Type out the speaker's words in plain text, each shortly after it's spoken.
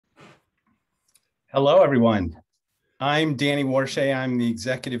Hello, everyone. I'm Danny Warshay. I'm the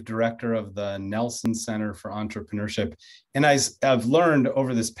executive director of the Nelson Center for Entrepreneurship. And I've learned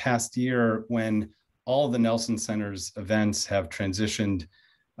over this past year when all of the Nelson Center's events have transitioned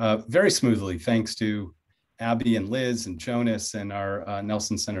very smoothly, thanks to Abby and Liz and Jonas and our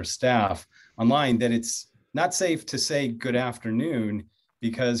Nelson Center staff online, that it's not safe to say good afternoon,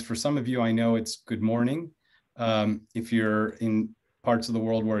 because for some of you, I know it's good morning. If you're in parts of the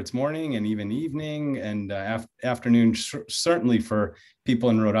world where it's morning and even evening and afternoon, certainly for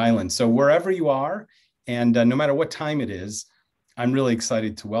people in Rhode Island. So wherever you are, and no matter what time it is, I'm really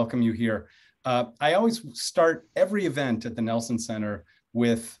excited to welcome you here. I always start every event at the Nelson Center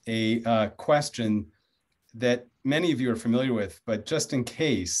with a question that many of you are familiar with, but just in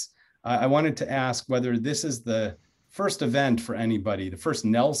case, I wanted to ask whether this is the first event for anybody, the first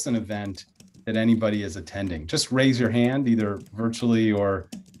Nelson event that anybody is attending. Just raise your hand, either virtually or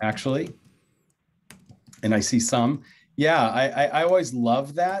actually. And I see some. Yeah, I always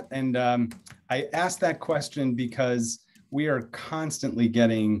love that. And I asked that question because we are constantly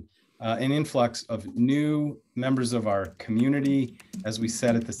getting an influx of new members of our community. As we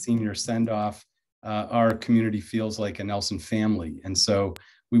said at the senior send-off, our community feels like a Nelson family. And so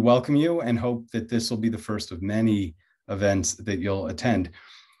we welcome you and hope that this will be the first of many events that you'll attend.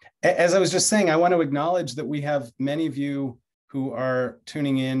 As I was just saying, I want to acknowledge that we have many of you who are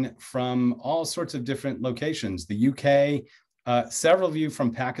tuning in from all sorts of different locations, the UK, several of you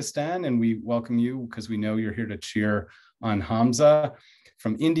from Pakistan, and we welcome you because we know you're here to cheer on Hamzah,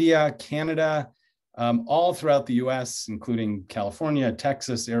 from India, Canada, all throughout the US, including California,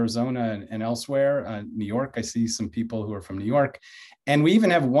 Texas, Arizona, and elsewhere. New York, I see some people who are from New York. And we even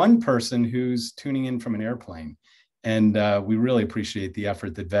have one person who's tuning in from an airplane. And we really appreciate the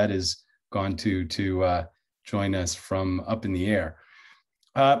effort that Vet has gone to join us from up in the air.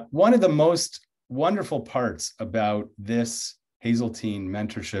 One of the most wonderful parts about this Hazeltine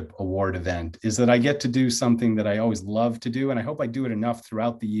Mentorship Award event is that I get to do something that I always love to do, and I hope I do it enough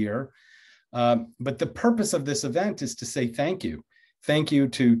throughout the year. But the purpose of this event is to say thank you. Thank you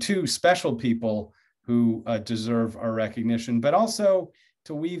to two special people who deserve our recognition, but also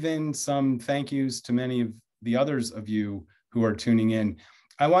to weave in some thank yous to many of the others of you who are tuning in.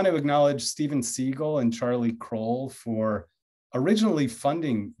 I want to acknowledge Stephen Siegel and Charlie Kroll for originally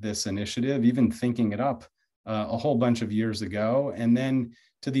funding this initiative, even thinking it up a whole bunch of years ago. And then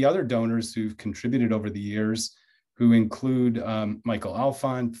to the other donors who've contributed over the years, who include Michael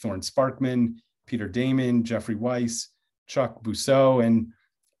Alfont, Thorne Sparkman, Peter Damon, Jeffrey Weiss, Chuck Bousseau, and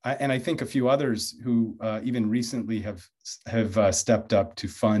I think a few others who even recently have stepped up to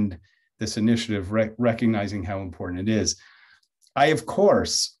fund this initiative, recognizing how important it is. I, of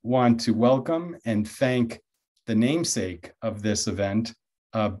course, want to welcome and thank the namesake of this event,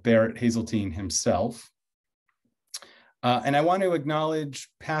 Barrett Hazeltine himself. And I want to acknowledge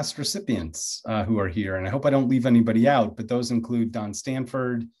past recipients who are here. And I hope I don't leave anybody out, but those include Don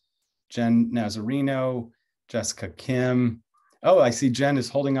Stanford, Jen Nazarino, Jessica Kim. Oh, I see Jen is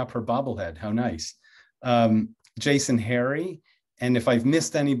holding up her bobblehead. How nice. Jason Harry. And if I've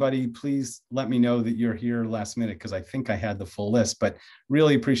missed anybody, please let me know that you're here last minute, because I think I had the full list, but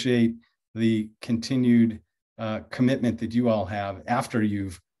really appreciate the continued commitment that you all have after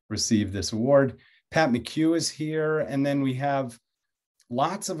you've received this award. Pat McHugh is here. And then we have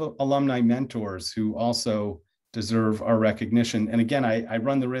lots of alumni mentors who also deserve our recognition. And again, I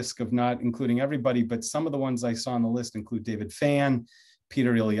run the risk of not including everybody, but some of the ones I saw on the list include David Fan,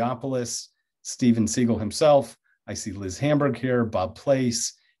 Peter Iliopoulos, Stephen Siegel himself. I see Liz Hamburg here, Bob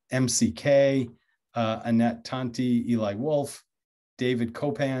Place, MCK, Annette Tanti, Eli Wolf, David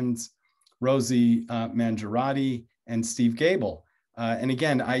Copans, Rosie Mangiarotti, and Steve Gable. And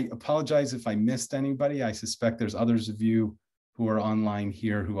again, I apologize if I missed anybody. I suspect there's others of you who are online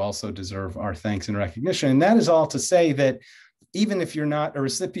here who also deserve our thanks and recognition. And that is all to say that even if you're not a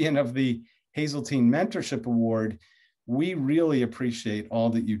recipient of the Hazeltine Mentorship Award, we really appreciate all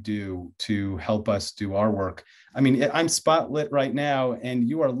that you do to help us do our work. I mean, I'm spotlit right now, and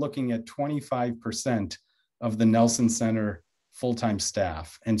you are looking at 25% of the Nelson Center full-time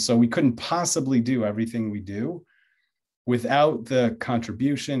staff. And so we couldn't possibly do everything we do without the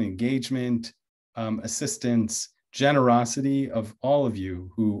contribution, engagement, assistance, generosity of all of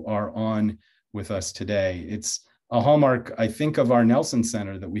you who are on with us today. It's a hallmark, I think, of our Nelson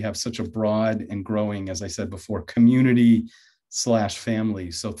Center that we have such a broad and growing, as I said before,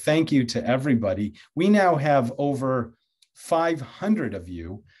 community/family. So thank you to everybody. We now have over 500 of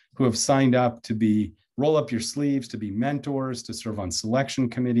you who have signed up to roll up your sleeves, to be mentors, to serve on selection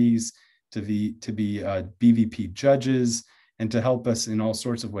committees, to be BVP judges, and to help us in all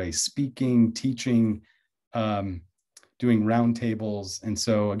sorts of ways, speaking, teaching, doing roundtables. And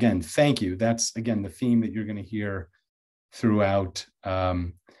so again, thank you. That's again, the theme that you're going to hear throughout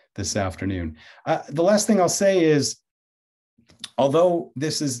this afternoon. The last thing I'll say is, although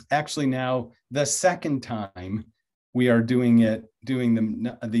this is actually now the second time we are doing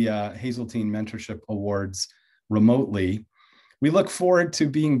the Hazeltine Mentorship Awards remotely, we look forward to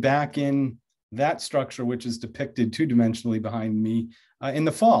being back in that structure, which is depicted two-dimensionally behind me in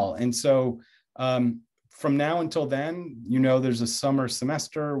the fall. And so from now until then, there's a summer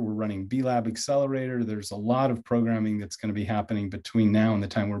semester. We're running B-Lab Accelerator. There's a lot of programming that's going to be happening between now and the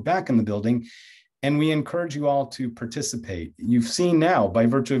time we're back in the building. And we encourage you all to participate. You've seen now, by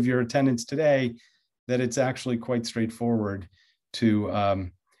virtue of your attendance today, that it's actually quite straightforward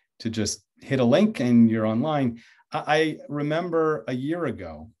to just hit a link and you're online. I remember a year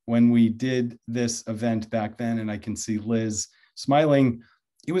ago when we did this event back then, and I can see Liz smiling.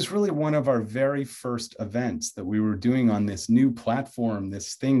 It was really one of our very first events that we were doing on this new platform,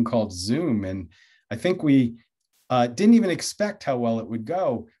 this thing called Zoom. And I think we didn't even expect how well it would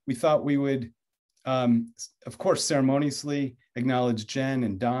go. We thought we would, of course, ceremoniously acknowledge Jen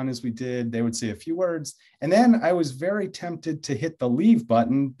and Don as we did. They would say a few words. And then I was very tempted to hit the leave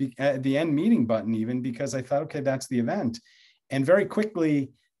button, the end meeting button even, because I thought, okay, that's the event. And very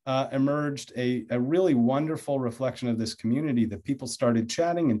quickly emerged a really wonderful reflection of this community, that people started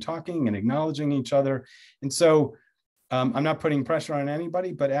chatting and talking and acknowledging each other. And so I'm not putting pressure on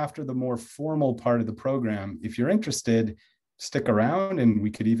anybody, but after the more formal part of the program, if you're interested, stick around, and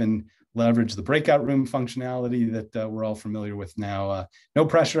we could even leverage the breakout room functionality that we're all familiar with now. No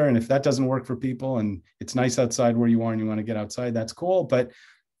pressure. And if that doesn't work for people and it's nice outside where you are and you want to get outside, that's cool. But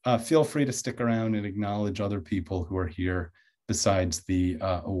feel free to stick around and acknowledge other people who are here besides the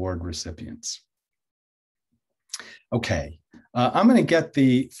award recipients. Okay, I'm going to get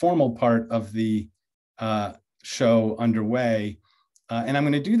the formal part of the show underway. And I'm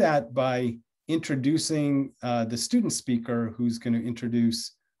going to do that by introducing the student speaker who's going to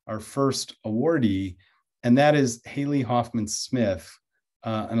introduce our first awardee, and that is Haley Hoffman-Smith,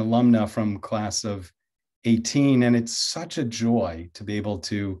 an alumna from class of 18. And it's such a joy to be able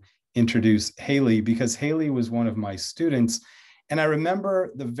to introduce Haley, because Haley was one of my students. And I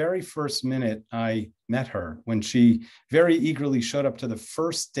remember the very first minute I met her, when she very eagerly showed up to the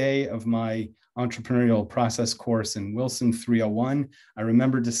first day of my entrepreneurial process course in Wilson 301. I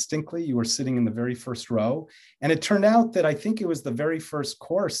remember distinctly, you were sitting in the very first row. And it turned out that I think it was the very first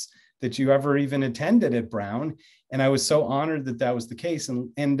course that you ever even attended at Brown. And I was so honored that that was the case.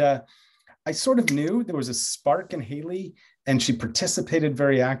 And I sort of knew there was a spark in Haley, and she participated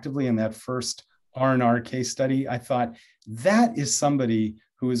very actively in that first R&R case study. I thought, that is somebody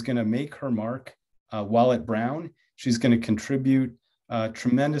who is going to make her mark while at Brown. She's going to contribute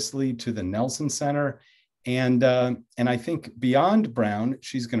tremendously to the Nelson Center. And I think beyond Brown,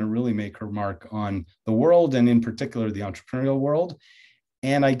 she's going to really make her mark on the world, and in particular, the entrepreneurial world.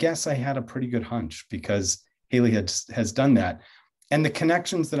 And I guess I had a pretty good hunch, because Haley has done that. And the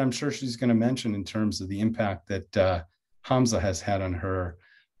connections that I'm sure she's going to mention in terms of the impact that Hamzah has had on her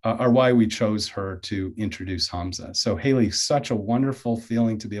are why we chose her to introduce Hamzah. So Haley, such a wonderful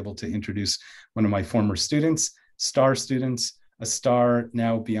feeling to be able to introduce one of my former students, star students, a star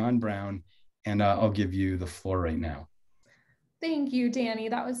now beyond Brown. And I'll give you the floor right now. Thank you, Danny.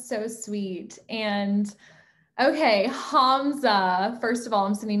 That was so sweet. And okay, Hamzah, first of all,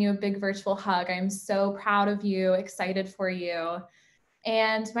 I'm sending you a big virtual hug. I'm so proud of you, excited for you.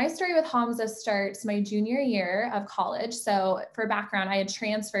 And my story with Hamzah starts my junior year of college. So for background, I had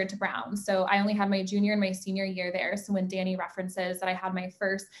transferred to Brown. So I only had my junior and my senior year there. So when Danny references that I had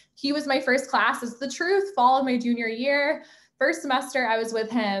he was my first class, it's the truth, fall of my junior year. First semester, I was with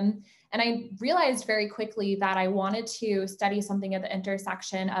him. And I realized very quickly that I wanted to study something at the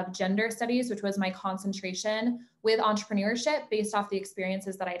intersection of gender studies, which was my concentration, with entrepreneurship based off the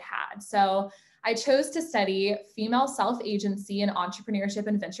experiences that I'd had. So I chose to study female self-agency and entrepreneurship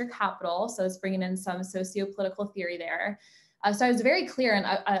and venture capital. So it's bringing in some socio-political theory there. So I was very clear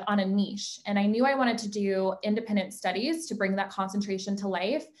on a niche, and I knew I wanted to do independent studies to bring that concentration to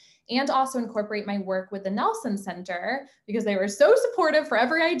life, and also incorporate my work with the Nelson Center, because they were so supportive for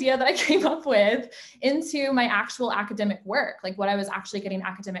every idea that I came up with, into my actual academic work, like what I was actually getting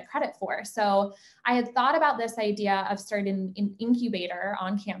academic credit for. So I had thought about this idea of starting an incubator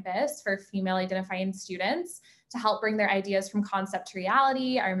on campus for female identifying students to help bring their ideas from concept to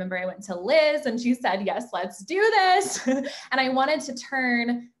reality. I remember I went to Liz and she said, yes, let's do this. And I wanted to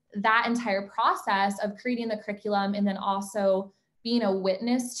turn that entire process of creating the curriculum and then also being a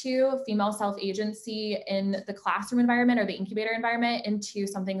witness to female self-agency in the classroom environment or the incubator environment into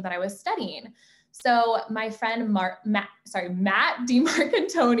something that I was studying. So my friend Mark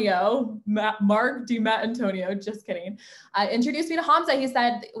DiMattantonio, just kidding, introduced me to Hamzah. He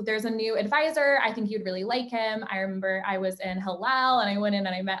said, there's a new advisor. I think you'd really like him. I remember I was in Halal and I went in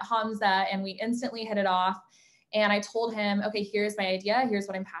and I met Hamzah and we instantly hit it off. And I told him, okay, here's my idea. Here's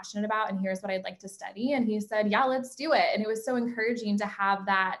what I'm passionate about. And here's what I'd like to study. And he said, yeah, let's do it. And it was so encouraging to have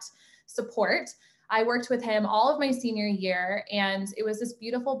that support. I worked with him all of my senior year, and it was this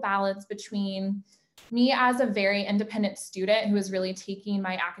beautiful balance between me as a very independent student who was really taking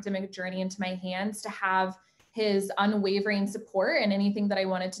my academic journey into my hands to have his unwavering support in anything that I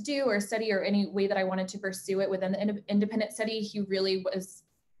wanted to do or study or any way that I wanted to pursue it within the independent study. He really was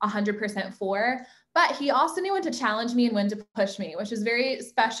 100% for, but he also knew when to challenge me and when to push me, which is very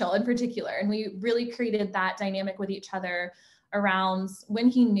special in particular. And we really created that dynamic with each other around when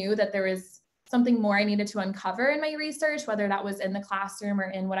he knew that there was something more I needed to uncover in my research, whether that was in the classroom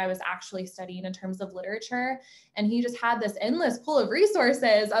or in what I was actually studying in terms of literature. And he just had this endless pool of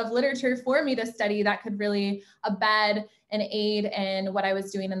resources of literature for me to study that could really abet and aid in what I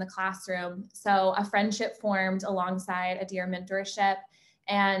was doing in the classroom. So a friendship formed alongside a dear mentorship.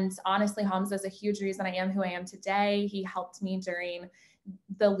 And honestly, Hamzah is a huge reason I am who I am today. He helped me during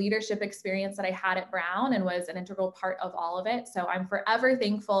the leadership experience that I had at Brown and was an integral part of all of it. So I'm forever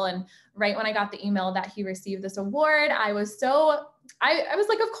thankful. And right when I got the email that he received this award, I was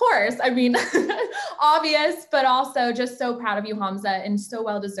like, of course, I mean, obvious, but also just so proud of you, Hamzah, and so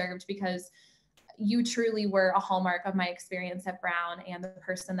well-deserved, because you truly were a hallmark of my experience at Brown and the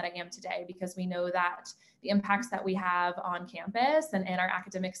person that I am today, because we know that the impacts that we have on campus and in our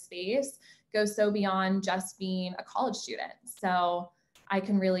academic space go so beyond just being a college student. So I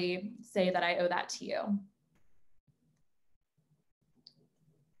can really say that I owe that to you.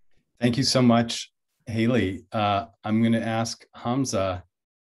 Thank you so much, Haley. I'm going to ask Hamzah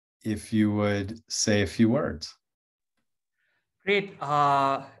if you would say a few words. Great.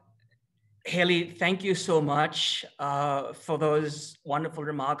 Haley, thank you so much for those wonderful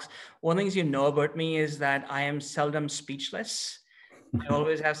remarks. One of the things you know about me is that I am seldom speechless. I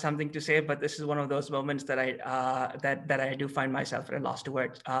always have something to say, but this is one of those moments that I do find myself at a loss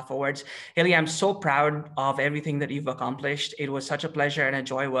for words. Haley, I'm so proud of everything that you've accomplished. It was such a pleasure and a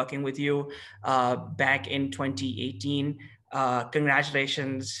joy working with you back in 2018.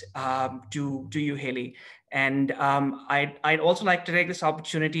 Congratulations to you, Haley. And I'd also like to take this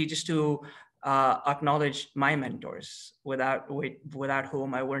opportunity just to acknowledge my mentors, without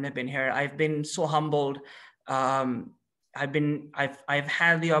whom I wouldn't have been here. I've been so humbled. I've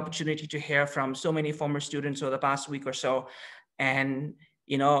had the opportunity to hear from so many former students over the past week or so, and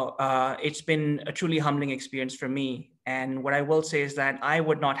it's been a truly humbling experience for me. And what I will say is that I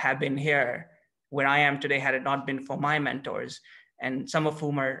would not have been here where I am today had it not been for my mentors, and some of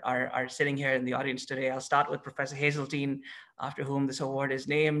whom are sitting here in the audience today. I'll start with Professor Hazeltine, after whom this award is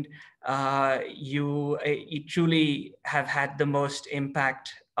named. You truly have had the most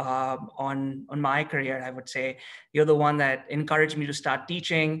impact on my career, I would say. You're the one that encouraged me to start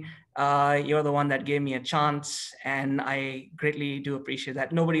teaching. You're the one that gave me a chance, and I greatly do appreciate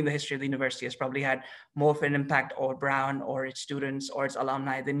that. Nobody in the history of the university has probably had more of an impact on Brown or its students or its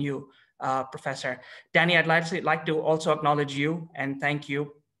alumni than you, Professor. Danny, I'd like to also acknowledge you and thank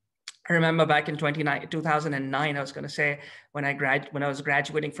you. I remember back in 2009, I was going to say, when I was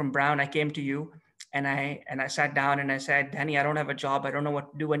graduating from Brown, I came to you and I sat down and I said, Danny, I don't have a job. I don't know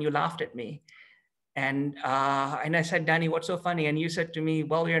what to do. And you laughed at me. And I said, Danny, what's so funny? And you said to me,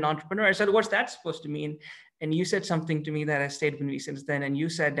 well, you're an entrepreneur. I said, what's that supposed to mean? And you said something to me that has stayed with me since then. And you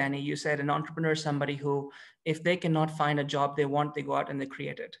said, Danny, you said an entrepreneur is somebody who, if they cannot find a job they want, they go out and they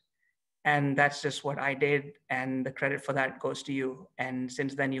create it. And that's just what I did. And the credit for that goes to you. And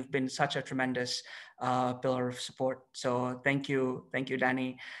since then, you've been such a tremendous pillar of support. So thank you,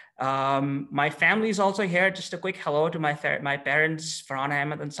 Danny. My family is also here. Just a quick hello to my parents,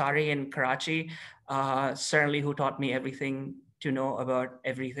 Hamzah Ansari in Karachi, certainly who taught me everything to know about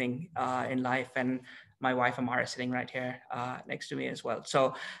everything in life. And my wife, Amara, sitting right here next to me as well.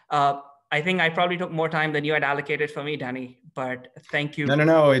 So I think I probably took more time than you had allocated for me, Danny, but thank you.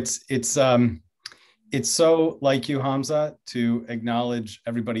 No. It's so like you, Hamzah, to acknowledge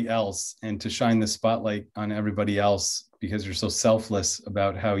everybody else and to shine the spotlight on everybody else, because you're so selfless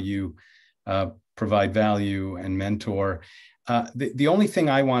about how you provide value and mentor. The only thing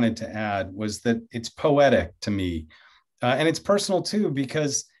I wanted to add was that it's poetic to me, and it's personal too,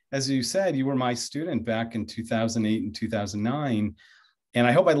 because as you said, you were my student back in 2008 and 2009. And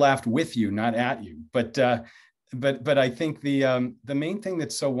I hope I laughed with you, not at you. But but I think the main thing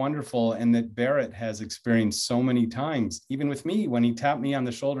that's so wonderful, and that Barrett has experienced so many times, even with me, when he tapped me on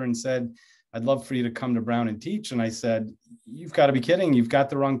the shoulder and said, "I'd love for you to come to Brown and teach," and I said, "You've got to be kidding! You've got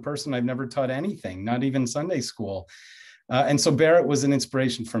the wrong person. I've never taught anything, not even Sunday school." And so Barrett was an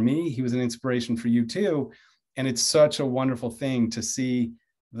inspiration for me. He was an inspiration for you too, and it's such a wonderful thing to see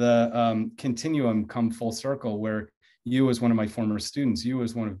the continuum come full circle, where you, as one of my former students, you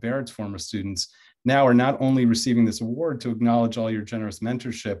as one of Barrett's former students, now are not only receiving this award to acknowledge all your generous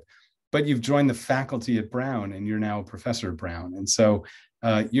mentorship, but you've joined the faculty at Brown and you're now a professor at Brown. And so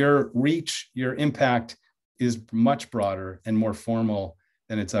your reach, your impact is much broader and more formal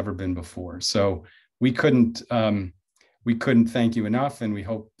than it's ever been before. So we couldn't thank you enough, and we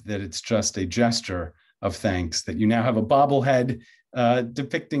hope that it's just a gesture of thanks that you now have a bobblehead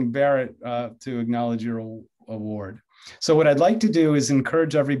depicting Barrett to acknowledge your award. So what I'd like to do is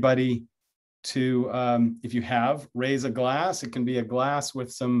encourage everybody to, if you have, raise a glass. It can be a glass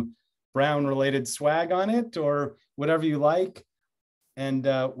with some Brown related swag on it or whatever you like. And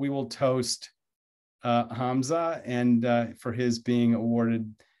we will toast Hamzah and for his being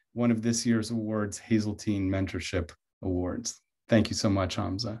awarded one of this year's awards, Hazeltine Mentorship Awards. Thank you so much,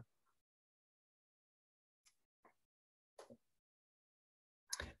 Hamzah.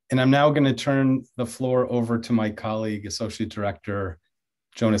 And I'm now going to turn the floor over to my colleague, Associate Director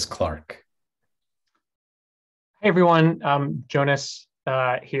Jonas Clark. Hey everyone, Jonas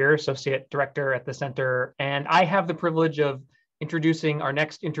here, Associate Director at the Center, and I have the privilege of introducing our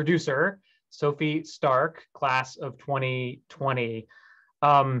next introducer, Sophie Stark, class of 2020.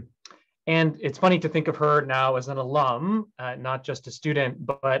 And it's funny to think of her now as an alum, not just a student,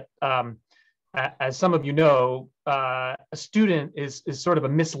 but as some of you know, a student is sort of a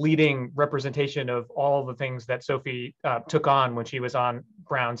misleading representation of all the things that Sophie took on when she was on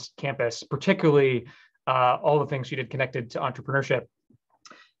Brown's campus, particularly all the things she did connected to entrepreneurship.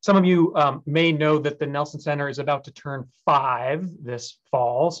 Some of you may know that the Nelson Center is about to turn 5 this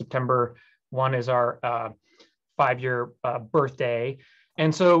fall. September 1 is our 5-year birthday.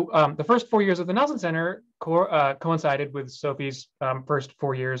 And so the first 4 years of the Nelson Center coincided with Sophie's first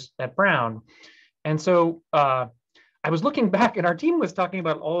 4 years at Brown. And so I was looking back, and our team was talking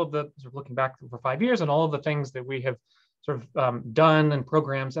about all of the, looking back for 5 years and all of the things that we have sort of done and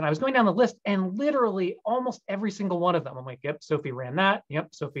programs. And I was going down the list, and literally almost every single one of them, I'm like, yep, Sophie ran that.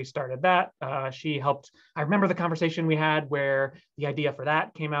 Yep, Sophie started that. She helped. I remember the conversation we had where the idea for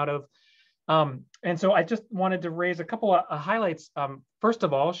that came out of. And so I just wanted to raise a couple of highlights. First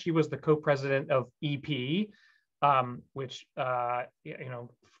of all, she was the co-president of EP, which, you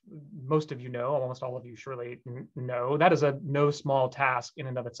know, most of you know, almost all of you surely know, that is a no small task in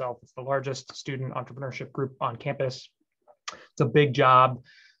and of itself. It's the largest student entrepreneurship group on campus. It's a big job.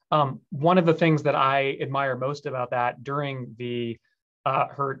 One of the things that I admire most about that during the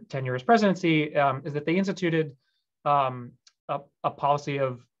her tenure as presidency is that they instituted a policy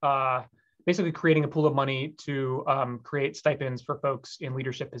of basically creating a pool of money to create stipends for folks in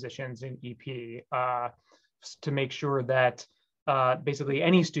leadership positions in EP to make sure that basically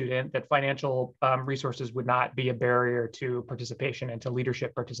any student, that financial resources would not be a barrier to participation and to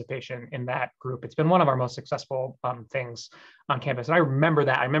leadership participation in that group. It's been one of our most successful things on campus. And I remember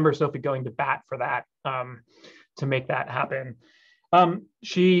that. I remember Sophie going to bat for that to make that happen. Van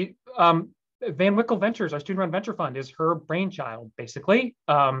Wickle Ventures, our student-run venture fund, is her brainchild, basically,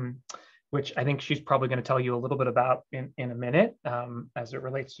 which I think she's probably going to tell you a little bit about in a minute as it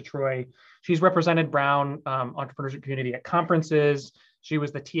relates to Troy. She's represented Brown entrepreneurship community at conferences. She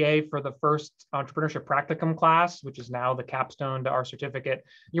was the TA for the first entrepreneurship practicum class, which is now the capstone to our certificate.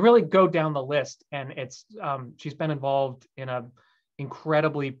 You really go down the list, and it's she's been involved in an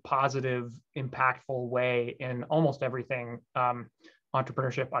incredibly positive, impactful way in almost everything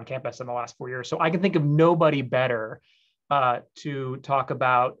entrepreneurship on campus in the last 4 years. So I can think of nobody better to talk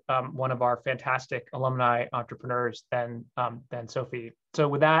about one of our fantastic alumni entrepreneurs than Sophie. So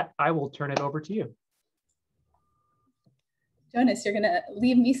with that, I will turn it over to you. Jonas, you're gonna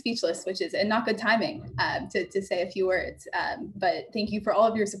leave me speechless, which is not good timing to say a few words. But thank you for all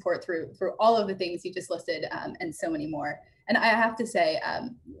of your support through all of the things you just listed and so many more. And I have to say,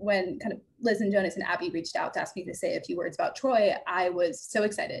 when kind of Liz and Jonas and Abby reached out to ask me to say a few words about Troy, I was so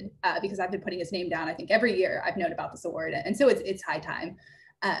excited because I've been putting his name down. I think every year I've known about this award. And so it's high time.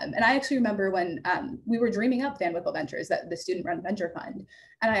 And I actually remember when we were dreaming up Van Wickle Ventures, the student-run venture fund.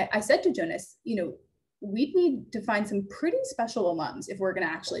 And I said to Jonas, you know, we'd need to find some pretty special alums if we're going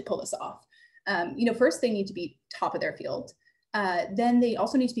to actually pull this off. You know, first they need to be top of their field. Then they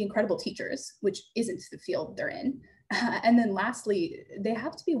also need to be incredible teachers, which isn't the field they're in. And then lastly, they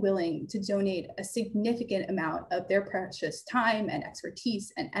have to be willing to donate a significant amount of their precious time and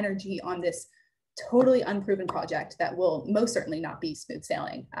expertise and energy on this totally unproven project that will most certainly not be smooth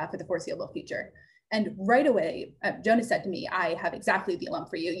sailing for the foreseeable future. And right away, Jonas said to me, I have exactly the alum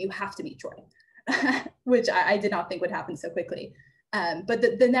for you. You have to meet Troy, which I did not think would happen so quickly. But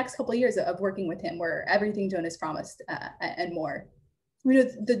the next couple of years of working with him were everything Jonas promised and more. You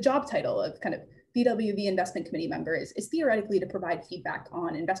know, the job title of kind of BWV Investment Committee member is theoretically to provide feedback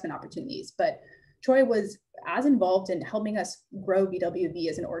on investment opportunities, but Troy was as involved in helping us grow BWV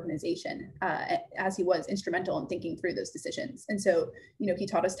as an organization as he was instrumental in thinking through those decisions. And so, you know, he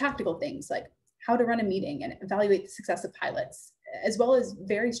taught us tactical things like how to run a meeting and evaluate the success of pilots, as well as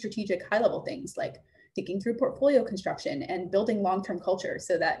very strategic high-level things like thinking through portfolio construction and building long-term culture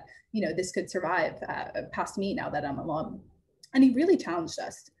so that, you know, this could survive past me now that I'm alum. And he really challenged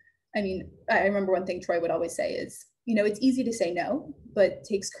us. I mean, I remember one thing Troy would always say is, you know, it's easy to say no, but it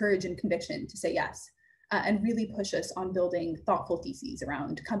takes courage and conviction to say yes, and really push us on building thoughtful theses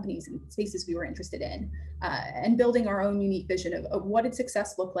around companies and spaces we were interested in, and building our own unique vision of what did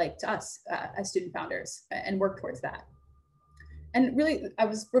success look like to us as student founders, and work towards that. And really, I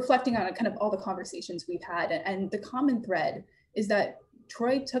was reflecting on kind of all the conversations we've had, and the common thread is that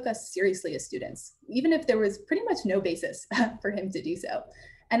Troy took us seriously as students, even if there was pretty much no basis for him to do so.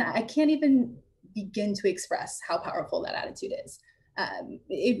 And I can't even begin to express how powerful that attitude is.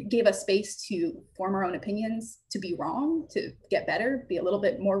 It gave us space to form our own opinions, to be wrong, to get better, be a little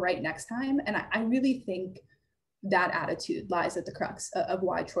bit more right next time. And I really think that attitude lies at the crux of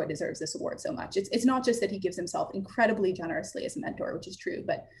why Troy deserves this award so much. It's not just that he gives himself incredibly generously as a mentor, which is true,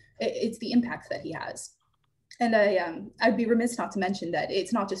 but it's the impact that he has. And I'd be remiss not to mention that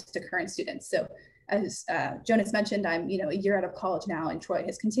it's not just to current students. So as Jonas mentioned, I'm a year out of college now, and Troy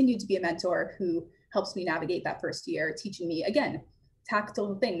has continued to be a mentor who helps me navigate that first year, teaching me, again,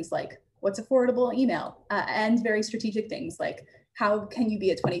 tactile things like what's a forwardable email, and very strategic things like how can you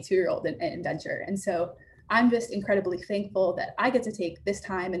be a 22-year-old in venture. And so I'm just incredibly thankful that I get to take this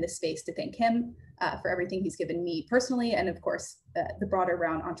time and this space to thank him for everything he's given me personally, and of course, the broader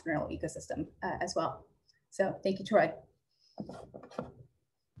Brown entrepreneurial ecosystem as well. So thank you, Troy.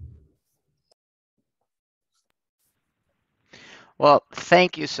 Well,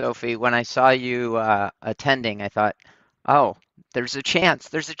 thank you, Sophie. When I saw you attending, I thought, oh, there's a chance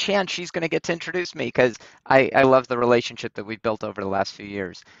she's going to get to introduce me, because I love the relationship that we've built over the last few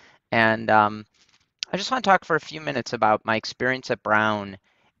years. And I just want to talk for a few minutes about my experience at Brown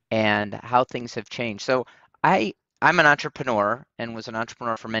and how things have changed. So I'm an entrepreneur and was an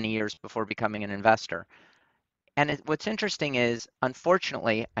entrepreneur for many years before becoming an investor. And what's interesting is,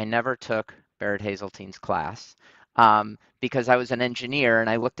 unfortunately, I never took Barrett Hazeltine's class because I was an engineer, and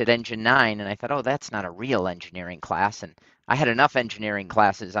I looked at Engine 9 and I thought, oh, that's not a real engineering class. And I had enough engineering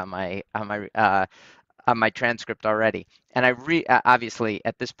classes on my transcript already. And obviously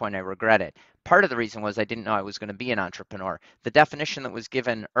at this point I regret it. Part of the reason was I didn't know I was going to be an entrepreneur. The definition that was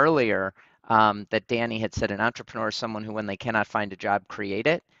given earlier, that Danny had said, an entrepreneur is someone who, when they cannot find a job, create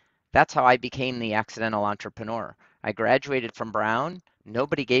it. That's how I became the accidental entrepreneur. I graduated from Brown.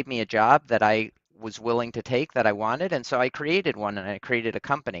 Nobody gave me a job that I was willing to take, that I wanted, and so I created one, and I created a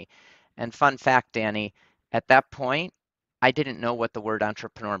company. And fun fact, Danny, at that point, I didn't know what the word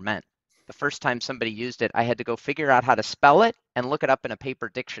entrepreneur meant. The first time somebody used it, I had to go figure out how to spell it and look it up in a paper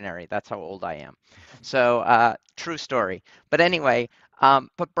dictionary. That's how old I am. So true story. But anyway,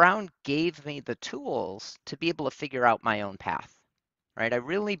 but Brown gave me the tools to be able to figure out my own path. Right? I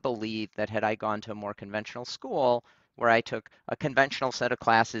really believe that had I gone to a more conventional school where I took a conventional set of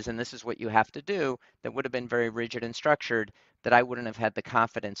classes and this is what you have to do, that would have been very rigid and structured, that I wouldn't have had the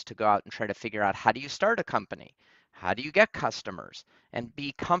confidence to go out and try to figure out, how do you start a company? How do you get customers? And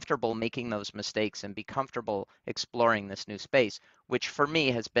be comfortable making those mistakes and be comfortable exploring this new space, which for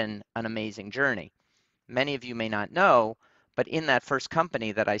me has been an amazing journey. Many of you may not know, but in that first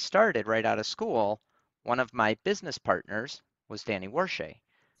company that I started right out of school, one of my business partners was Danny Warshay,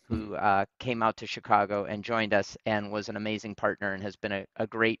 who came out to Chicago and joined us and was an amazing partner and has been a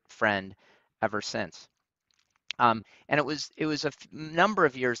great friend ever since. And it was a number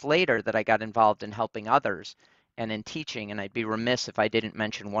of years later that I got involved in helping others and in teaching, and I'd be remiss if I didn't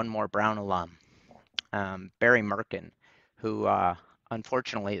mention one more Brown alum, Barry Merkin, who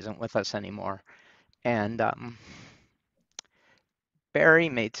unfortunately isn't with us anymore. And Barry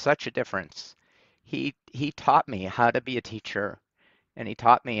made such a difference. He taught me how to be a teacher, and he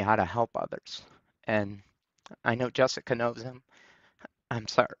taught me how to help others. And I know Jessica knows him. I'm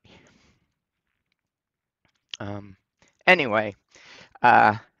sorry. Anyway,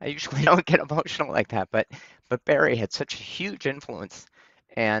 I usually don't get emotional like that, but Barry had such a huge influence,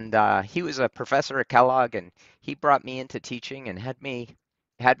 and he was a professor at Kellogg, and he brought me into teaching and had me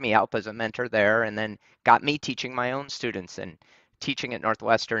help as a mentor there, and then got me teaching my own students and teaching at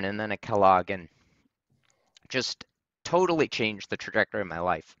Northwestern and then at Kellogg, and just totally changed the trajectory of my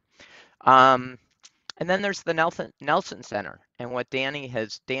life. And then there's the Nelson Center and what Danny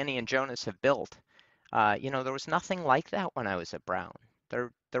and Jonas have built. There was nothing like that when I was at Brown.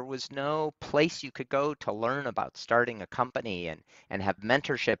 There was no place you could go to learn about starting a company and have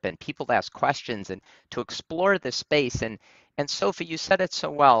mentorship and people to ask questions and to explore this space. And Sophie, you said it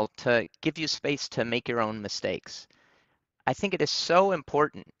so well, to give you space to make your own mistakes. I think it is so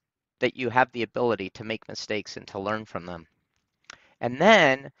important that you have the ability to make mistakes and to learn from them. And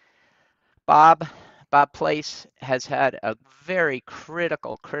then Bob Place has had a very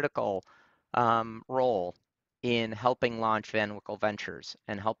critical role in helping launch Van Wickle Ventures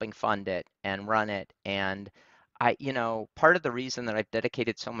and helping fund it and run it. And part of the reason that I've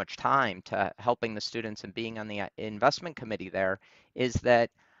dedicated so much time to helping the students and being on the investment committee there is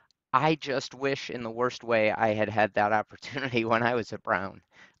that I just wish in the worst way I had had that opportunity when I was at Brown.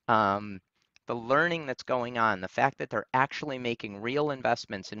 The learning that's going on, the fact that they're actually making real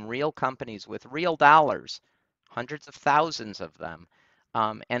investments in real companies with real dollars, hundreds of thousands of them,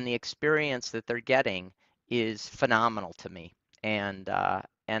 and the experience that they're getting is phenomenal to me. And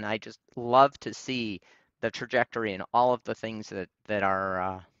I just love to see the trajectory and all of the things that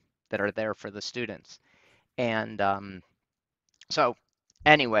are there for the students. And so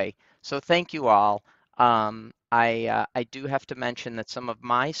anyway, so thank you all. I do have to mention that some of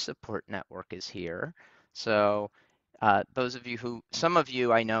my support network is here. So some of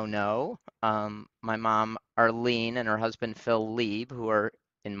you I know, my mom Arlene and her husband Phil Lieb, who are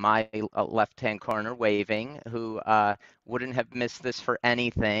in my left-hand corner waving, who wouldn't have missed this for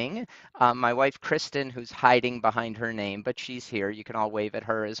anything. My wife Kristen, who's hiding behind her name, but she's here. You can all wave at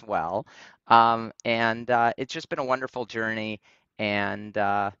her as well. And it's just been a wonderful journey. And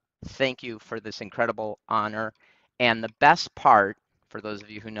thank you for this incredible honor. And the best part, for those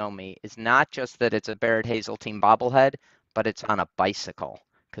of you who know me, is not just that it's a Barrett Hazeltine bobblehead, but it's on a bicycle,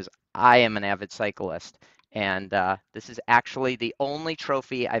 because I am an avid cyclist. And this is actually the only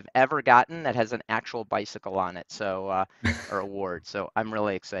trophy I've ever gotten that has an actual bicycle on it, so or award. So I'm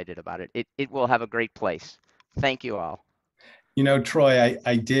really excited about it. It will have a great place. Thank you all. Troy,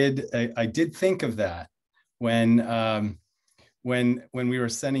 I did think of that when we were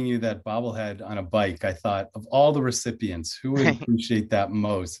sending you that bobblehead on a bike. I thought, of all the recipients, who would appreciate that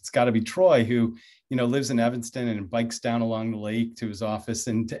most? It's got to be Troy, who lives in Evanston and bikes down along the lake to his office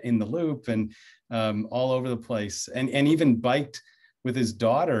in the Loop and all over the place, and even biked with his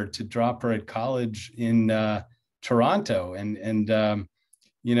daughter to drop her at college in Toronto.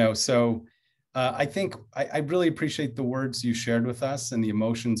 So I think I really appreciate the words you shared with us and the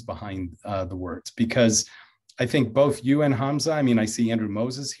emotions behind the words, because I think both you and Hamzah, I see Andrew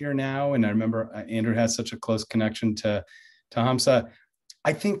Moses here now, and I remember Andrew has such a close connection to Hamzah.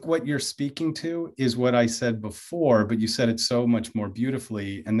 I think what you're speaking to is what I said before, but you said it so much more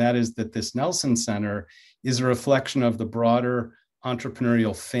beautifully, and that is that this Nelson Center is a reflection of the broader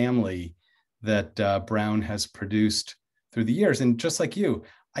entrepreneurial family that Brown has produced through the years. And just like you,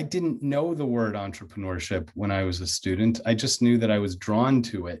 I didn't know the word entrepreneurship when I was a student. I just knew that I was drawn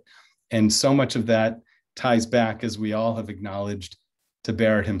to it. And so much of that ties back, as we all have acknowledged, to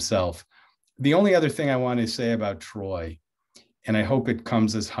Barrett himself. The only other thing I want to say about Troy, and I hope it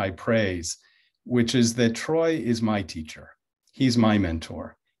comes as high praise, which is that Troy is my teacher. He's my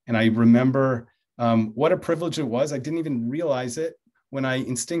mentor. And I remember what a privilege it was. I didn't even realize it when I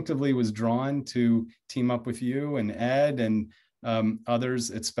instinctively was drawn to team up with you and Ed and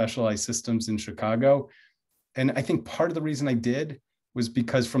others at Specialized Systems in Chicago. And I think part of the reason I did was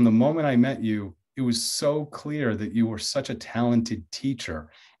because from the moment I met you, it was so clear that you were such a talented teacher.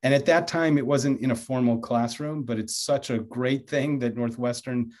 And at that time, it wasn't in a formal classroom, but it's such a great thing that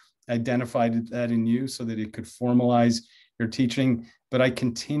Northwestern identified that in you so that it could formalize your teaching. But I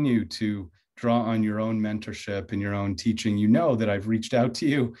continue to draw on your own mentorship and your own teaching. You know that I've reached out to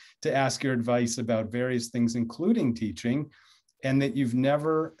you to ask your advice about various things, including teaching, and that you've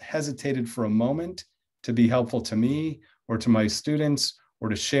never hesitated for a moment to be helpful to me or to my students, or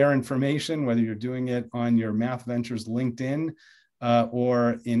to share information, whether you're doing it on your Math Ventures LinkedIn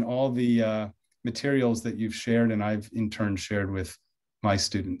or in all the materials that you've shared and I've in turn shared with my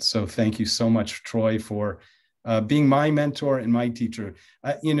students. So thank you so much, Troy, for being my mentor and my teacher.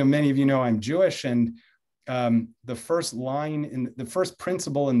 Many of you know I'm Jewish, and the first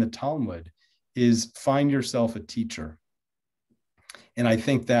principle in the Talmud is find yourself a teacher. And I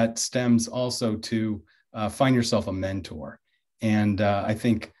think that stems also to find yourself a mentor. And I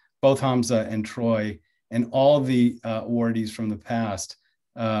think both Hamzah and Troy and all the awardees from the past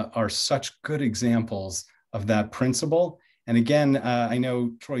are such good examples of that principle. And again, I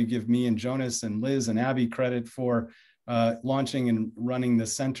know, Troy, you give me and Jonas and Liz and Abby credit for launching and running the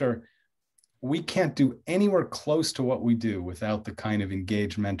center. We can't do anywhere close to what we do without the kind of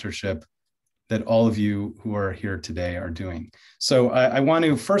engaged mentorship that all of you who are here today are doing. So I want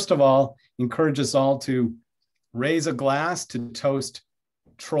to, first of all, encourage us all to raise a glass to toast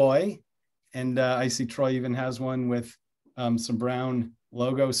Troy. And I see Troy even has one with some brown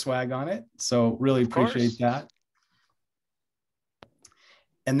logo swag on it. So really appreciate that.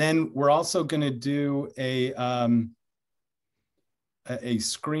 And then we're also going to do a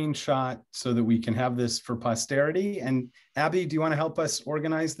screenshot so that we can have this for posterity. And Abby, do you want to help us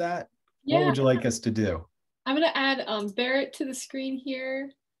organize that? Yeah. What would you like us to do? I'm going to add Barrett to the screen here.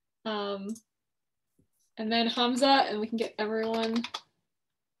 And then Hamzah, and we can get everyone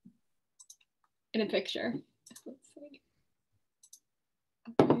in a picture. Let's see.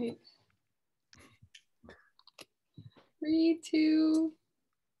 Okay. 3, 2.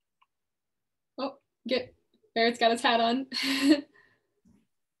 Oh, Barrett's got his hat on.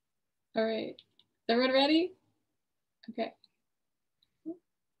 All right. Is everyone ready? Okay.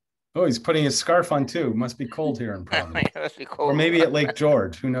 Oh, he's putting his scarf on too. Must be cold here in Providence. Or maybe at Lake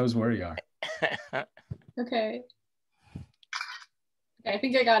George. Who knows where you are? Okay. I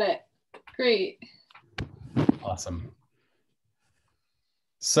think I got it. Great. Awesome.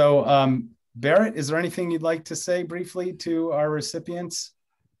 So, Barrett, is there anything you'd like to say briefly to our recipients?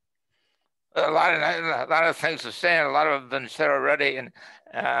 A lot of things to say, and a lot of them have been said already. And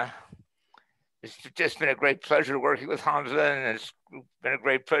it's just been a great pleasure working with Hamzah, and it's been a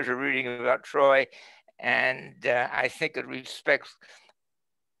great pleasure reading about Troy. And I think it respects.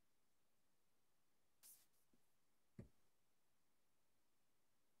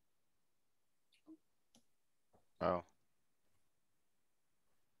 Oh.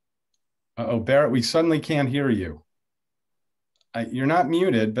 Uh-oh, Barrett, we suddenly can't hear you. You're not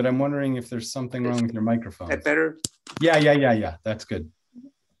muted, but I'm wondering if there's something wrong with your microphone. Is that better? Yeah. That's good.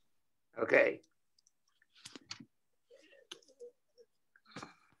 Okay.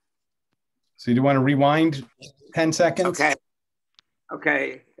 So you do want to rewind 10 seconds?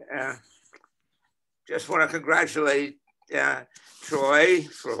 Okay. Just want to congratulate Troy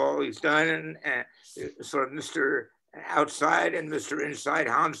for all he's done, and sort of Mr. Outside and Mr. Inside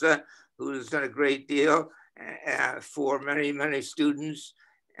Hamzah, who has done a great deal for many students.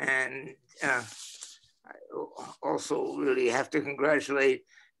 And I also really have to congratulate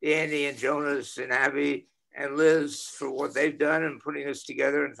Danny and Jonas and Abby and Liz for what they've done in putting this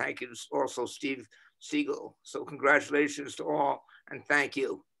together. And thank you also Steve Siegel. So congratulations to all, and thank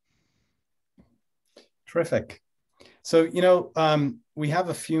you. Terrific. So, we have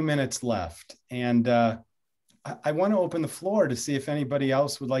a few minutes left, and I want to open the floor to see if anybody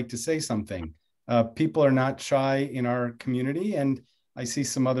else would like to say something. People are not shy in our community, and I see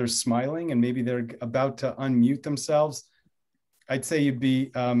some others smiling, and maybe they're about to unmute themselves. I'd say you'd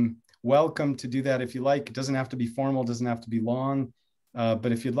be welcome to do that if you like. It doesn't have to be formal, doesn't have to be long,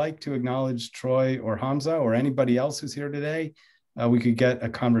 but if you'd like to acknowledge Troy or Hamzah or anybody else who's here today, we could get a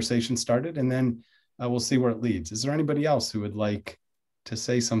conversation started, and then we'll see where it leads. Is there anybody else who would like to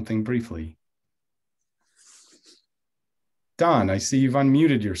say something briefly? Don, I see you've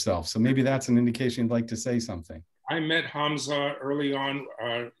unmuted yourself, so maybe that's an indication you'd like to say something. I met Hamzah early on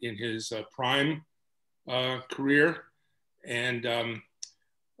in his prime career, and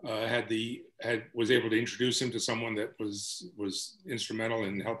was able to introduce him to someone that was instrumental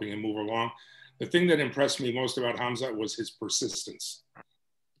in helping him move along. The thing that impressed me most about Hamzah was his persistence.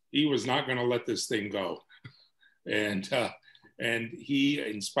 He was not going to let this thing go, and he,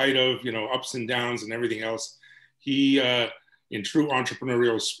 in spite of ups and downs and everything else, he in true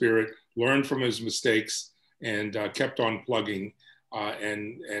entrepreneurial spirit learned from his mistakes and kept on plugging.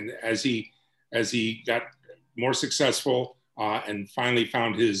 And as he got more successful and finally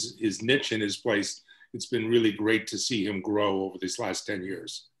found his niche and his place, it's been really great to see him grow over these last 10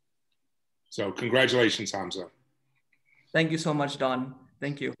 years. So congratulations, Hamzah. Thank you so much, Don.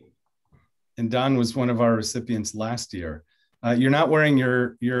 Thank you. And Don was one of our recipients last year. You're not wearing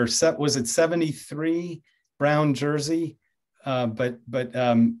your set, was it 73 brown jersey? But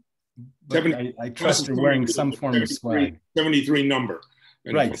I trust you're wearing some form of swag. 73 number.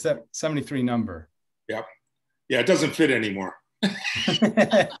 Right, 73 number. Yeah. Yeah, it doesn't fit anymore.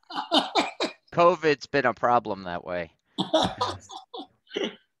 COVID's been a problem that way. Yes.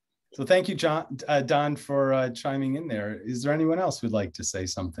 So thank you, Don, for chiming in there. Is there anyone else who'd like to say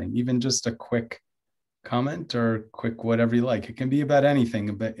something? Even just a quick comment or quick whatever you like. It can be about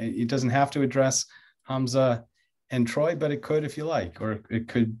anything, but it doesn't have to address Hamzah and Troy, but it could if you like, or it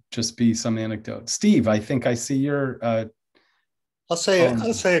could just be some anecdote. Steve, I think I see your I'll say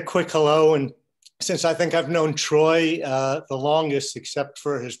a quick hello. And since I think I've known Troy the longest, except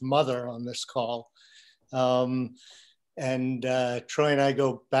for his mother on this call, and Troy and I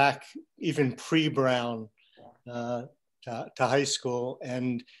go back even pre-Brown to high school.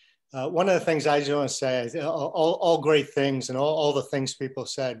 And one of the things I just want to say, all great things and all the things people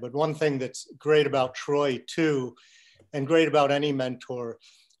said, but one thing that's great about Troy too, and great about any mentor,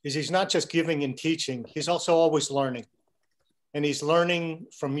 is he's not just giving and teaching, he's also always learning. And he's learning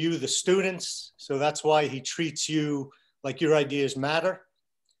from you, the students. So that's why he treats you like your ideas matter.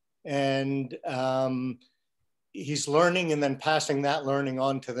 And he's learning and then passing that learning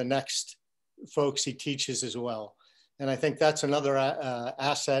on to the next folks he teaches as well. And I think that's another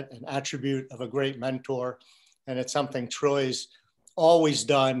asset and attribute of a great mentor. And it's something Troy's always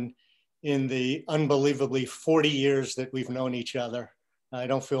done in the unbelievably 40 years that we've known each other. I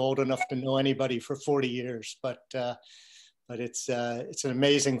don't feel old enough to know anybody for 40 years, but it's an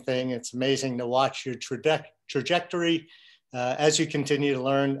amazing thing. It's amazing to watch your trajectory as you continue to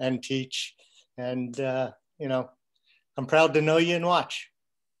learn and teach. And, you know, I'm proud to know you and watch.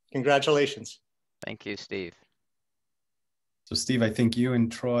 Congratulations. Thank you, Steve. So Steve, I think you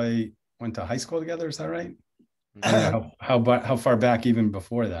and Troy went to high school together. Is that right? How far back even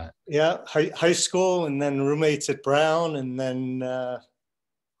before that? Yeah, high school, and then roommates at Brown, and then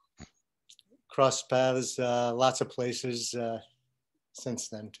crossed paths lots of places since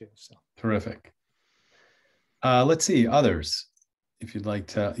then too. So terrific. Let's see others. If you'd like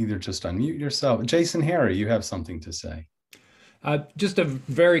to either just unmute yourself. Jason Harry, you have something to say. Just a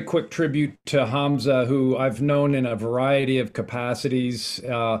very quick tribute to Hamzah, who I've known in a variety of capacities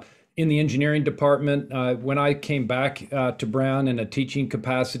in the engineering department. When I came back to Brown in a teaching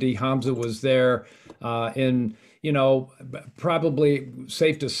capacity, Hamzah was there in, you know, probably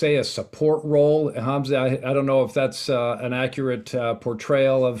safe to say a support role. Hamzah, I don't know if that's an accurate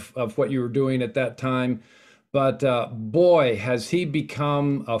portrayal of what you were doing at that time. But boy, has he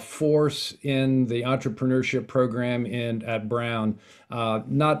become a force in the entrepreneurship program at Brown,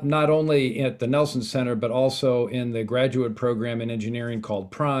 not only at the Nelson Center, but also in the graduate program in engineering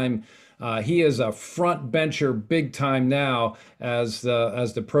called PRIME. He is a front bencher big time now as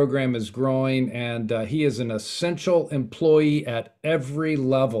the program is growing, and he is an essential employee at every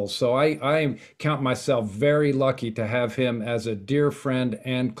level. So I count myself very lucky to have him as a dear friend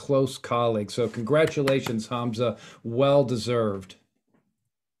and close colleague. So congratulations, Hamzah, well deserved.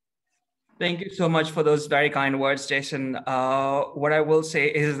 Thank you so much for those very kind words, Jason. What I will say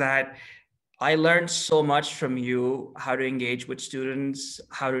is that I learned so much from you, how to engage with students,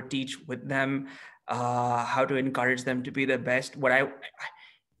 how to teach with them, how to encourage them to be the best. The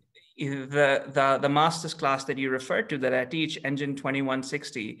master's class that you referred to that I teach, Engine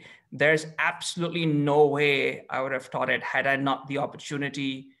 2160, there's absolutely no way I would have taught it had I not the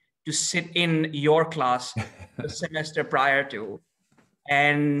opportunity to sit in your class the semester prior to.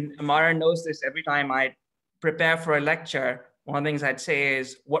 And Amara knows this. Every time I prepare for a lecture, one of the things I'd say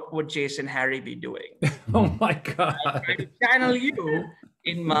is, what would Jason Harry be doing? Oh my God. I try to channel you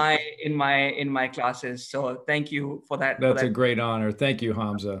in my classes. So thank you for that. That's a great honor. Thank you,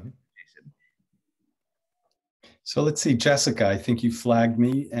 Hamzah. So let's see, Jessica, I think you flagged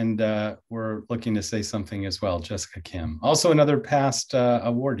me, and we're looking to say something as well. Jessica Kim, also another past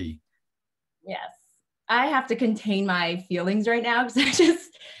awardee. Yes, I have to contain my feelings right now because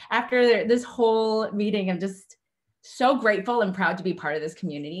after this whole meeting, I'm just so grateful and proud to be part of this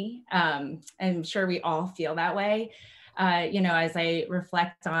community. I'm sure we all feel that way. You know, as I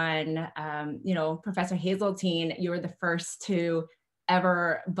reflect on, you know, Professor Hazeltine, you were the first to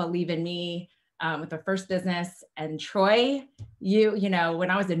ever believe in me with the first business. And Troy, you know, when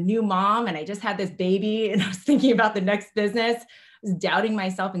I was a new mom and I just had this baby and I was thinking about the next business, I was doubting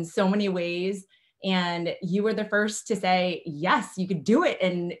myself in so many ways. And you were the first to say, yes, you could do it.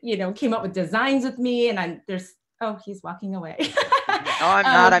 And, you know, came up with designs with me. And oh, he's walking away. No, I'm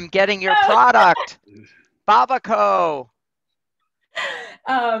not. I'm getting your product. Babaco.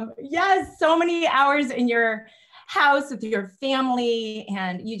 Yes, so many hours in your house with your family,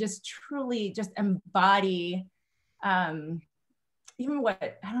 and you just truly just embody even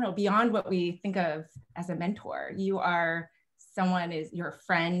what, I don't know, beyond what we think of as a mentor. You are someone, you're a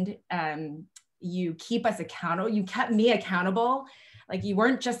friend. You keep us accountable. You kept me accountable. Like, you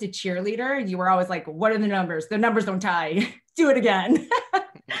weren't just a cheerleader. You were always like, what are the numbers? The numbers don't tie. Do it again.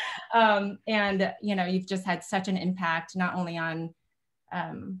 And, you know, you've just had such an impact, not only on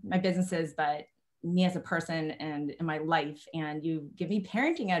my businesses, but me as a person and in my life. And you give me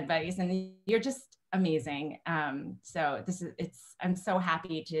parenting advice, and you're just amazing. So I'm so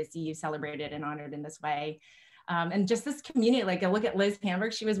happy to see you celebrated and honored in this way. And just this community, like I look at Liz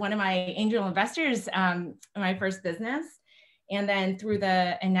Hamburg, she was one of my angel investors in my first business. And then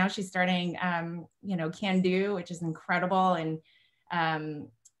and now she's starting, you know, Can Do, which is incredible.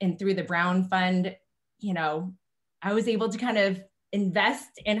 And through the Brown Fund, you know, I was able to kind of invest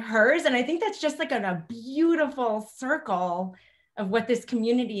in hers. And I think that's just like a beautiful circle of what this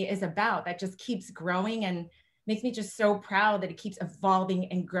community is about, that just keeps growing and makes me just so proud that it keeps evolving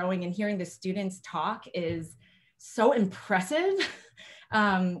and growing. And hearing the students talk is so impressive.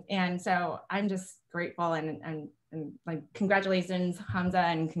 And so I'm just grateful, and like, congratulations, Hamzah,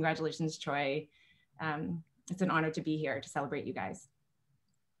 and congratulations, Troy. It's an honor to be here to celebrate you guys.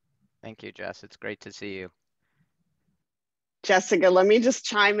 Thank you, Jess. It's great to see you. Jessica, let me just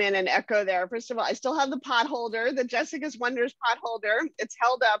chime in and echo there. First of all, I still have the pot holder, the Jessica's Wonders pot holder. It's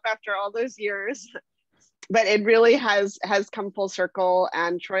held up after all those years, but it really has come full circle.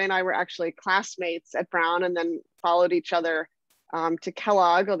 And Troy and I were actually classmates at Brown, and then followed each other to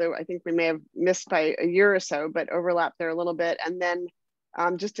Kellogg, although I think we may have missed by a year or so, but overlapped there a little bit. And then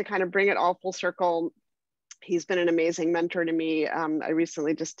just to kind of bring it all full circle, he's been an amazing mentor to me. I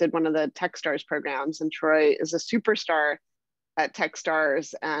recently just did one of the Techstars programs, and Troy is a superstar at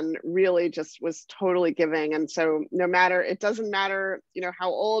Techstars and really just was totally giving. And so it doesn't matter, you know, how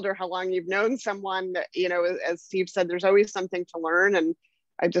old or how long you've known someone, you know, as Steve said, there's always something to learn. And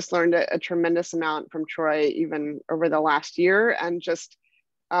I just learned a tremendous amount from Troy, even over the last year. And just,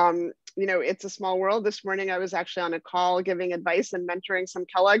 you know, it's a small world. This morning, I was actually on a call giving advice and mentoring some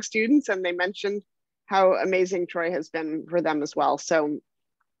Kellogg students, and they mentioned how amazing Troy has been for them as well. So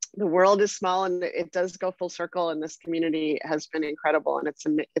the world is small, and it does go full circle, and this community has been incredible,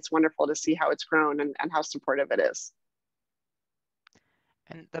 and it's wonderful to see how it's grown and how supportive it is.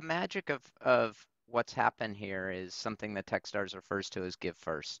 And the magic of what's happened here is something that Techstars refers to as Give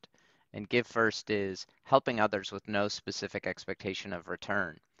First. And Give First is helping others with no specific expectation of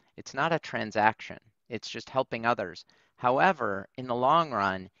return. It's not a transaction, it's just helping others. However, in the long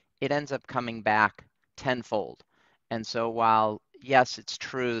run, it ends up coming back tenfold. And so while, yes, it's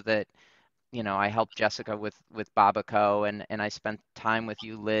true that, you know, I helped Jessica with Babaco, and I spent time with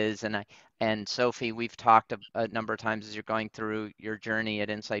you, Liz, and Sophie. We've talked a number of times as you're going through your journey at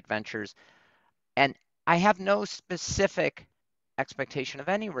Insight Ventures. And I have no specific expectation of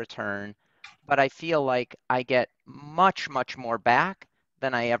any return, but I feel like I get much, much more back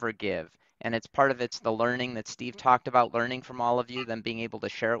than I ever give. And it's the learning that Steve talked about, learning from all of you, then being able to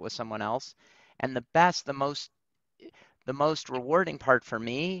share it with someone else. And the most rewarding part for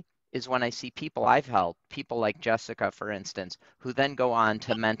me is when I see people I've helped, people like Jessica, for instance, who then go on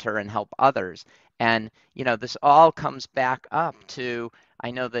to mentor and help others. And, you know, this all comes back up to,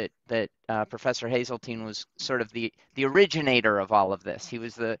 I know that Professor Hazeltine was sort of the originator of all of this. He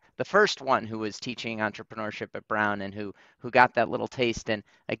was the first one who was teaching entrepreneurship at Brown, and who got that little taste. And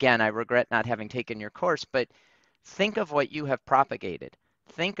again, I regret not having taken your course, but think of what you have propagated.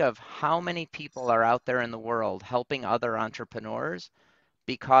 Think of how many people are out there in the world helping other entrepreneurs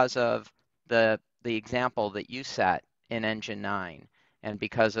because of the example that you set in Engine 9, and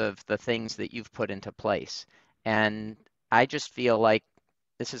because of the things that you've put into place. And I just feel like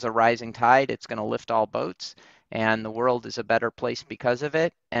this is a rising tide. It's going to lift all boats, and the world is a better place because of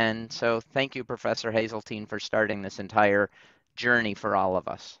it. And so thank you, Professor Hazeltine, for starting this entire journey for all of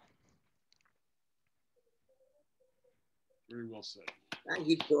us. Very well said. Thank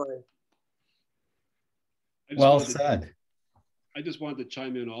you, Troy. Well said. I just wanted to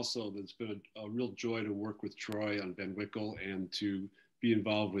chime in also that it's been a real joy to work with Troy on Ben Wickel, and to be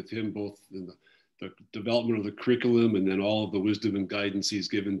involved with him both in the development of the curriculum, and then all of the wisdom and guidance he's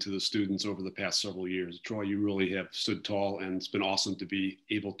given to the students over the past several years. Troy, you really have stood tall, and it's been awesome to be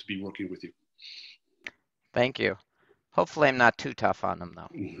able to be working with you. Thank you. Hopefully I'm not too tough on them, though.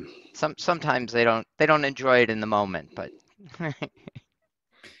 Sometimes they don't enjoy it in the moment, but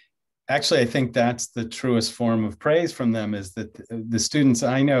actually, I think that's the truest form of praise from them, is that the students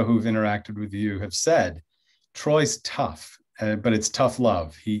I know who've interacted with you have said, Troy's tough, but it's tough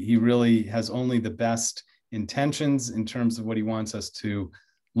love. He really has only the best intentions in terms of what he wants us to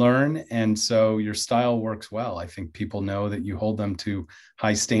learn. And so your style works well. I think people know that you hold them to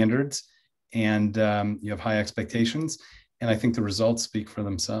high standards, and you have high expectations. And I think the results speak for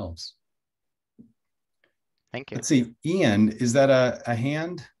themselves. Thank you. Let's see, Ian, is that a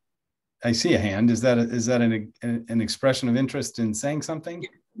hand? I see a hand. Is that an expression of interest in saying something?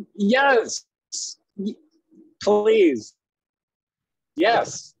 Yes, please.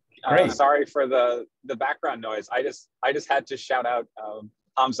 Yes. Great. Sorry for the background noise. I just had to shout out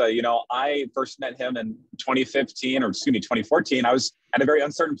Hamzah. You know, I first met him in 2015, or excuse me, 2014. I was at a very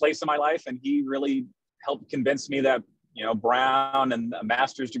uncertain place in my life, and he really helped convince me that, you know, Brown and a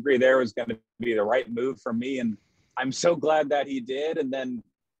master's degree there was going to be the right move for me. And I'm so glad that he did. And then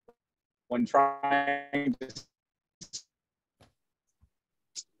when trying to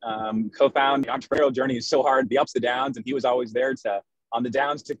co-found the entrepreneurial journey is so hard, the ups, the downs, and he was always there to, on the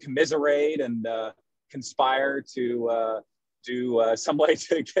downs, to commiserate and conspire to do some way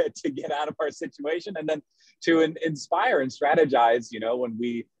to get out of our situation, and then to inspire and strategize, you know, when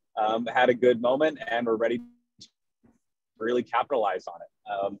we had a good moment and we're ready to really capitalize on it.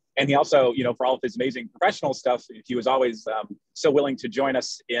 And he also, you know, for all of his amazing professional stuff, he was always so willing to join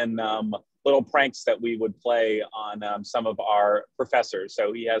us in little pranks that we would play on some of our professors.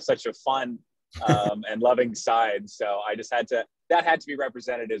 So he has such a fun and loving side. So I just had to, that had to be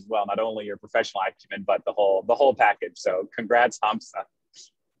represented as well, not only your professional acumen, but the whole package. So congrats, Hamzah.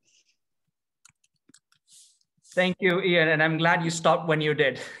 Thank you, Ian. And I'm glad you stopped when you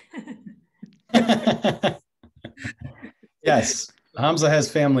did. Yes, Hamzah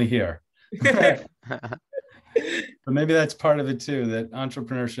has family here. But maybe that's part of it too, that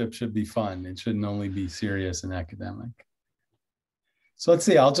entrepreneurship should be fun. It shouldn't only be serious and academic. So let's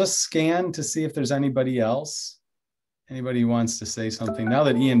see, I'll just scan to see if there's anybody else. Anybody who wants to say something. Now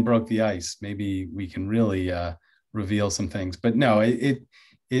that Ian broke the ice, maybe we can really reveal some things. But no,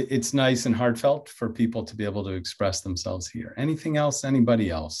 it's nice and heartfelt for people to be able to express themselves here. Anything else? Anybody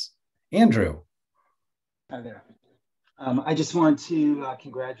else? Andrew. Hi there. I just want to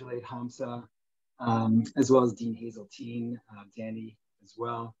congratulate Hamzah, as well as Dean Hazeltine, Danny as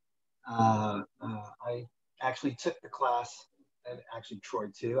well. I actually took the class, and actually Troy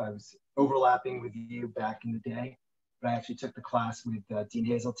too. I was overlapping with you back in the day, but I actually took the class with Dean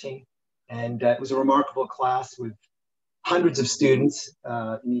Hazeltine. And it was a remarkable class with hundreds of students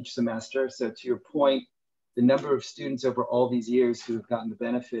in each semester. So to your point, the number of students over all these years who have gotten the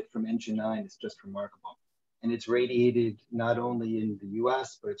benefit from Engine 9 is just remarkable. And it's radiated not only in the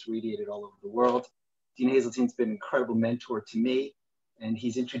US, but it's radiated all over the world. Dean Hazeltine's been an incredible mentor to me, and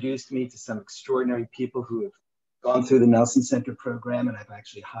he's introduced me to some extraordinary people who have gone through the Nelson Center program and I've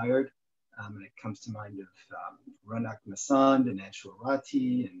actually hired. And it comes to mind of Ronak Masand and Anshul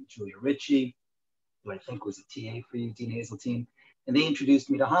Rati and Julia Ritchie, who I think was a TA for you, Dean Hazeltine. And they introduced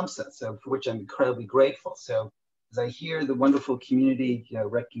me to Hamzah, so for which I'm incredibly grateful. So as I hear the wonderful community, you know,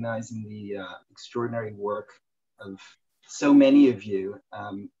 recognizing the extraordinary work of so many of you,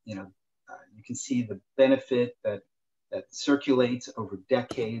 you know, you can see the benefit that circulates over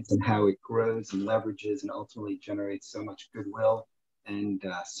decades and how it grows and leverages and ultimately generates so much goodwill and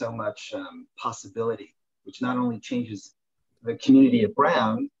so much possibility, which not only changes the community of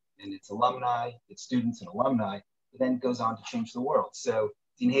Brown and its alumni, its students and alumni, but then goes on to change the world. So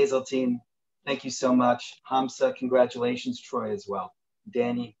Dean Hazeltine, thank you so much. Hamzah, congratulations. Troy as well.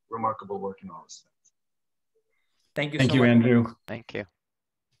 Danny, remarkable work in all respects. Thank you Thank so you, much. Andrew. Thank you.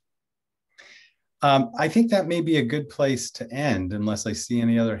 I think that may be a good place to end, unless I see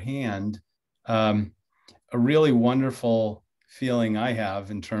any other hand. A really wonderful feeling I have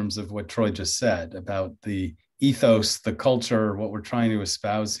in terms of what Troy just said about the ethos, the culture, what we're trying to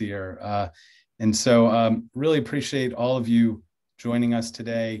espouse here. And so really appreciate all of you joining us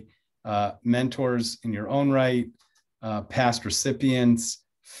today. Mentors in your own right, past recipients,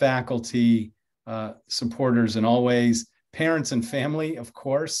 faculty, supporters in all ways, parents and family, of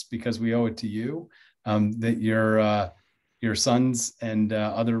course, because we owe it to you that your sons and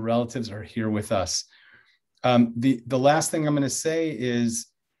other relatives are here with us. The last thing I'm going to say is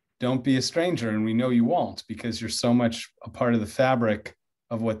don't be a stranger, and we know you won't, because you're so much a part of the fabric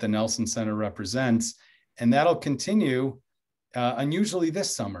of what the Nelson Center represents, and that'll continue unusually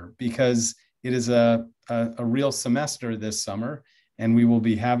this summer, because it is a real semester this summer, and we will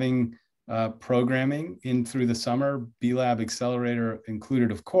be having programming in through the summer, B-Lab Accelerator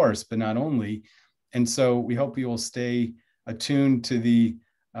included, of course, but not only. And so we hope you will stay attuned to the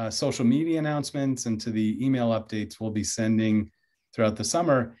social media announcements and to the email updates we'll be sending throughout the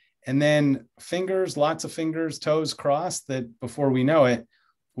summer. And then fingers, lots of fingers, toes crossed that before we know it,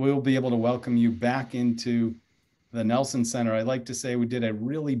 we'll be able to welcome you back into the Nelson Center. I like to say we did a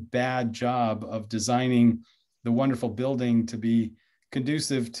really bad job of designing the wonderful building to be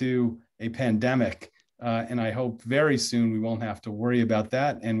conducive to a pandemic. And I hope very soon we won't have to worry about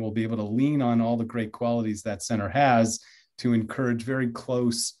that, and we'll be able to lean on all the great qualities that center has to encourage very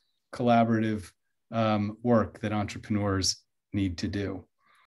close collaborative work that entrepreneurs need to do.